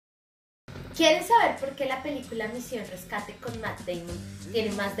¿Quieren saber por qué la película Misión Rescate con Matt Damon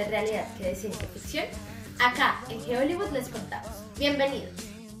tiene más de realidad que de ciencia ficción? Acá, en Geollywood, les contamos. Bienvenidos.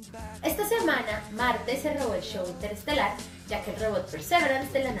 Esta semana, Marte se robó el show interestelar, ya que el robot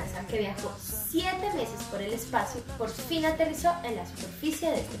Perseverance de la NASA, que viajó 7 meses por el espacio, por fin aterrizó en la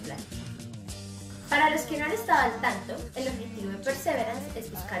superficie de este planeta. Para los que no han estado al tanto, el objetivo de Perseverance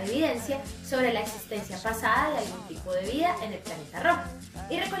es buscar evidencia sobre la existencia pasada de algún tipo de vida en el planeta rojo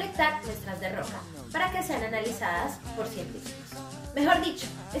y recolectar muestras de roca para que sean analizadas por científicos. Mejor dicho,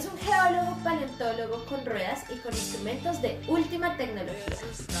 es un geólogo paleontólogo con ruedas y con instrumentos de última tecnología.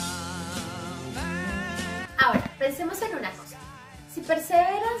 Ahora, pensemos en una cosa. Si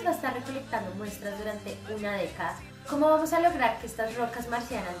Perseverance va a estar recolectando muestras durante una década, ¿cómo vamos a lograr que estas rocas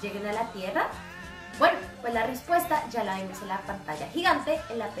marcianas lleguen a la Tierra? Bueno, pues la respuesta ya la vimos en la pantalla gigante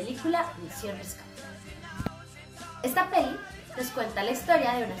en la película Misión Rescate. Esta peli nos cuenta la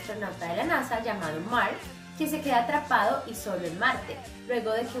historia de un astronauta de la NASA llamado Mark, que se queda atrapado y solo en Marte,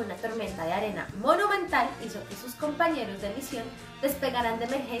 luego de que una tormenta de arena monumental hizo que sus compañeros de misión despegaran de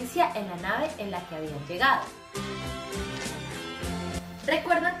emergencia en la nave en la que habían llegado.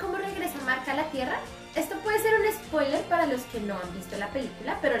 ¿Recuerdan cómo regresa Mark a la Tierra? Esto puede ser un spoiler para los que no han visto la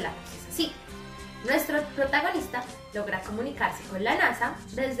película, pero la cosa es así. Nuestro protagonista logra comunicarse con la NASA,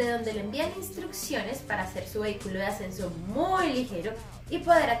 desde donde le envían instrucciones para hacer su vehículo de ascenso muy ligero y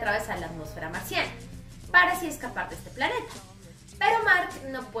poder atravesar la atmósfera marciana, para así escapar de este planeta. Pero Mark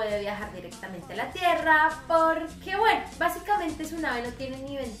no puede viajar directamente a la Tierra porque, bueno, básicamente su nave no tiene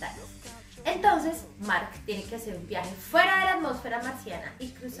ni ventanas. Entonces, Mark tiene que hacer un viaje fuera de la atmósfera marciana y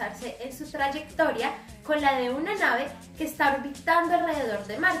cruzarse en su trayectoria con la de una nave que está orbitando alrededor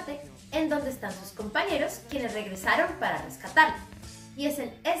de Marte, en donde están sus compañeros, quienes regresaron para rescatarlo. Y es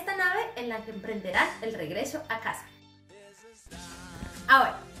en esta nave en la que emprenderán el regreso a casa.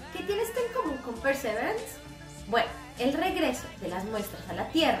 Ahora, ¿qué tiene esto en común con Perseverance? Bueno, el regreso de las muestras a la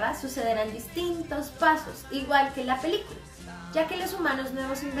Tierra sucederá en distintos pasos, igual que en la película, ya que los humanos no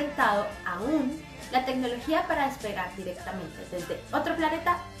hemos inventado aún la tecnología para despegar directamente desde otro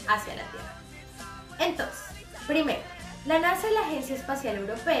planeta hacia la Tierra. Entonces, primero, la NASA y la Agencia Espacial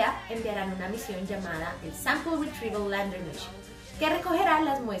Europea enviarán una misión llamada el Sample Retrieval Lander Mission, que recogerá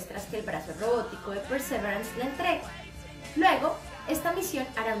las muestras que el brazo robótico de Perseverance le entrega. Luego, esta misión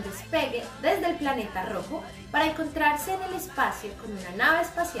hará un despegue desde el planeta rojo para encontrarse en el espacio con una nave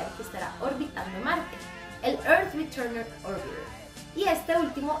espacial que estará orbitando Marte, el Earth Returner Orbiter, y este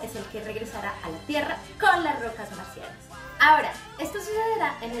último es el que regresará a la Tierra con las rocas marcianas. Ahora, esto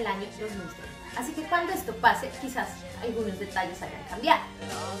sucederá en el año 2030, así que cuando esto pase, quizás algunos detalles hayan cambiado.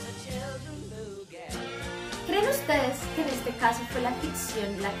 ¿Creen ustedes que en este caso fue la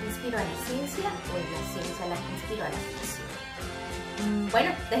ficción la que inspiró a la ciencia o es la ciencia la que inspiró a la ficción?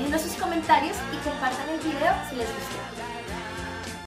 Bueno, déjenos sus comentarios y compartan el video si les gustó.